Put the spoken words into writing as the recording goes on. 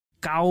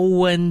高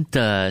温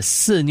的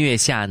肆虐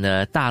下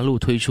呢，大陆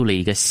推出了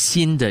一个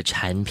新的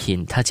产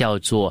品，它叫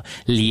做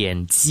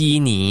脸基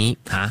尼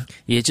啊，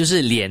也就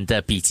是脸的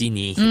比基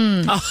尼。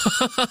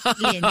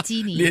脸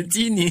基尼，脸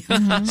基尼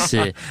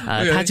是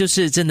它就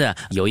是真的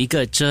有一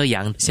个遮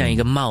阳像一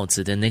个帽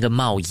子的那个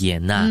帽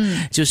檐呐，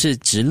就是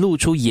只露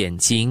出眼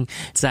睛，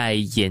在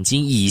眼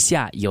睛以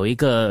下有一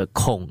个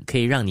孔可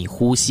以让你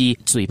呼吸，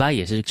嘴巴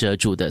也是遮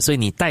住的，所以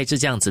你戴着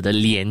这样子的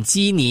脸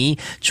基尼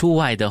出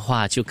外的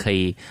话，就可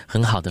以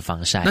很好的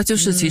防晒。那就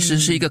是其实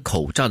是一个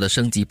口罩的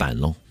升级版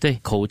咯。对，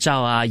口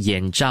罩啊、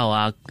眼罩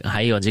啊，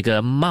还有这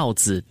个帽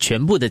子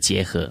全部的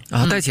结合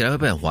啊，戴起来会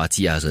不会很滑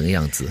稽啊？这个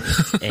样子？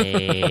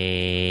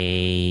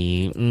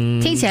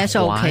听起来是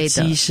OK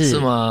的，是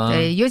吗？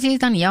对，尤其是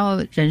当你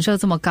要忍受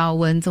这么高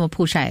温、这么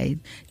曝晒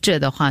这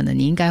的话呢，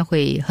你应该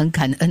会很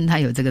感恩它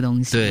有这个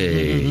东西。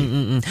对，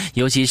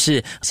尤其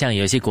是像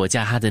有些国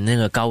家，它的那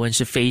个高温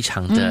是非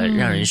常的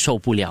让人受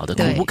不了的，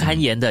苦不堪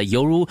言的，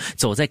犹如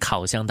走在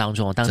烤箱当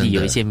中。当地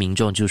有一些民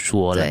众就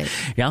说了，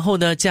然后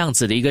呢，这样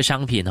子的一个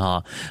商品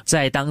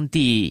在当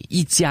地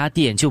一家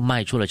店就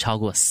卖出了超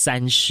过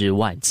30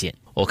万件。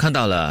我看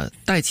到了，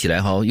戴起来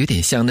有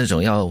点像那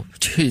种要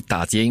去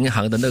打劫银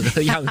行的那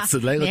个样子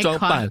那个装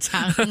扮，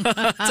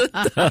真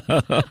的。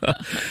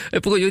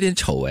不过有点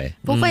丑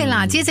不会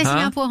啦，其实在新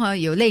加坡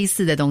有类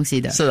似的东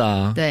西的。是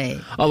啊，对。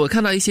我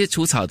看到一些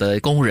除草的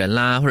工人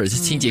啦，或者是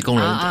清洁工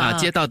人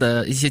街道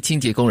的一些清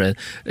洁工人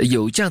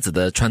有这样子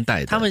的穿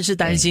戴的。他们是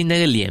担心那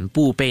个脸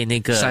部被那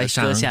个晒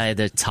伤割下来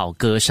的草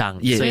割伤，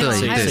所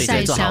以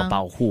晒做好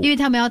保护。因为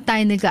他们要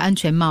戴那个安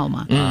全帽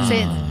嘛，所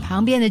以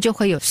旁边呢就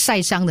会有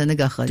晒伤的那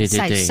个痕。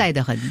晒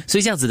的很，所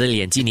以这样子的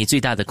脸基尼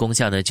最大的功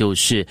效呢，就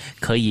是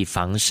可以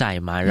防晒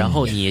嘛，然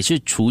后你也是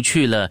除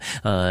去了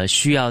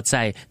需要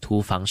再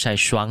涂防晒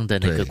霜的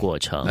那个过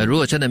程。如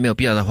果真的没有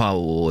必要的话，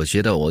我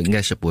觉得我应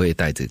该是不会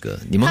戴这个。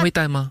你们会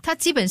戴吗？它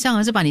基本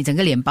上是把你整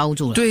个脸包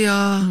住了。对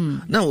呀，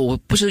那我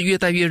不是越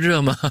戴越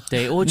热吗？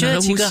对，我觉得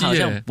秦哥好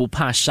像不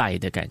怕晒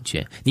的感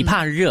觉，你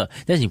怕热，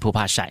但是你不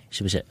怕晒，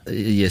是不是？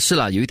也是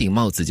啦，有一顶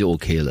帽子就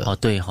OK 了。哦，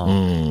对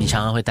你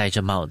常常会戴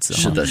着帽子。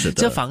是的，是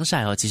的。这防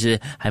晒其实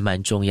还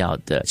蛮重要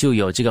的，就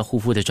有这个护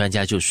肤的专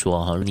家就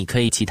说你可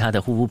以其他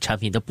的护肤产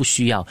品都不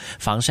需要，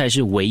防晒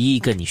是唯一一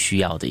个你需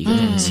要的一个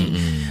东西。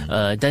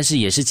但是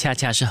也是恰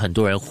恰是很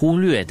多人忽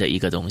略的一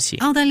个东西。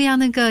澳大利亚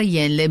那个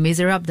演《Les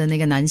Miserables》的那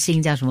个男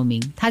星叫什么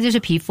名？他就是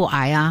皮肤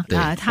癌啊，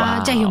他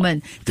战友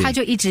们他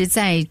就一直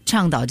在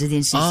倡导这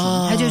件事情，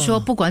他就说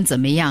不管怎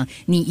么样，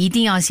你一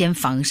定要先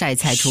防晒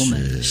才出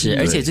门。是，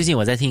而且最近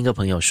我在听一个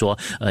朋友说，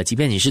即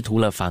便你是涂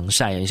了防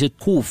晒，你是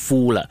护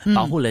肤了，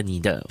保护了你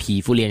的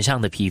皮肤，脸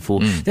上的皮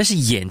肤，但是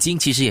眼睛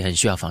其实也很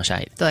需要防晒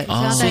的。对，需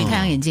要戴太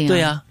阳眼镜。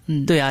对啊，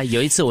对啊。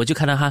有一次我就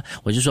看到他，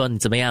我就说你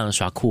怎么样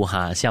耍酷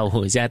哈？下午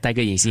现在戴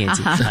个隐形眼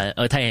镜，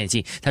太阳眼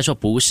镜。他说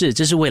不是，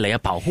这是为了要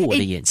保护我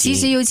的眼睛。其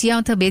实尤其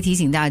要特别提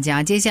醒大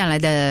家，接下来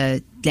的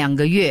2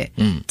个月，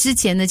之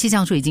前的气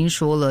象署已经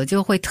说了，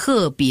就会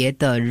特别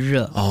的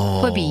热，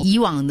会比以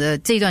往的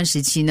这段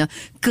时期呢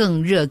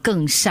更热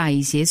更晒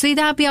一些，所以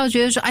大家不要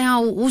觉得说哎呀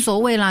无所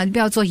谓啦，你不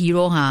要做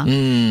hero 哈，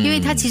因为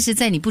它其实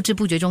在你不知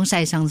不觉中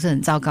晒伤是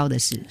很糟糕的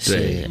事。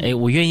对，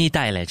我愿意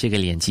戴了这个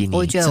脸基尼，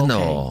我觉得 OK, 真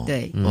的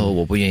对，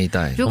我不愿意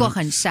戴。如果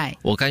很晒，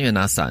我甘愿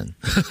拿伞，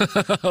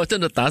我真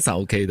的打伞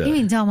OK 的。因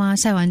为你知道吗？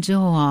晒完之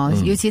后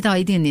尤其到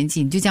一定年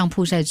纪，你就这样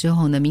曝晒之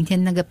后呢，明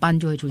天那个斑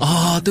就会出现。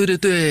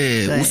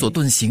对，无所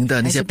遁形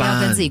的那些斑，还是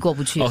不要跟自己过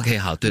不去。OK，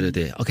 好，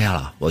对 ，OK 好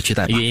了，我去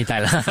戴吧。愿意戴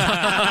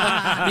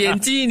了。脸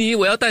基尼，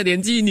我要戴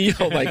脸基尼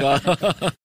 ，Oh my god！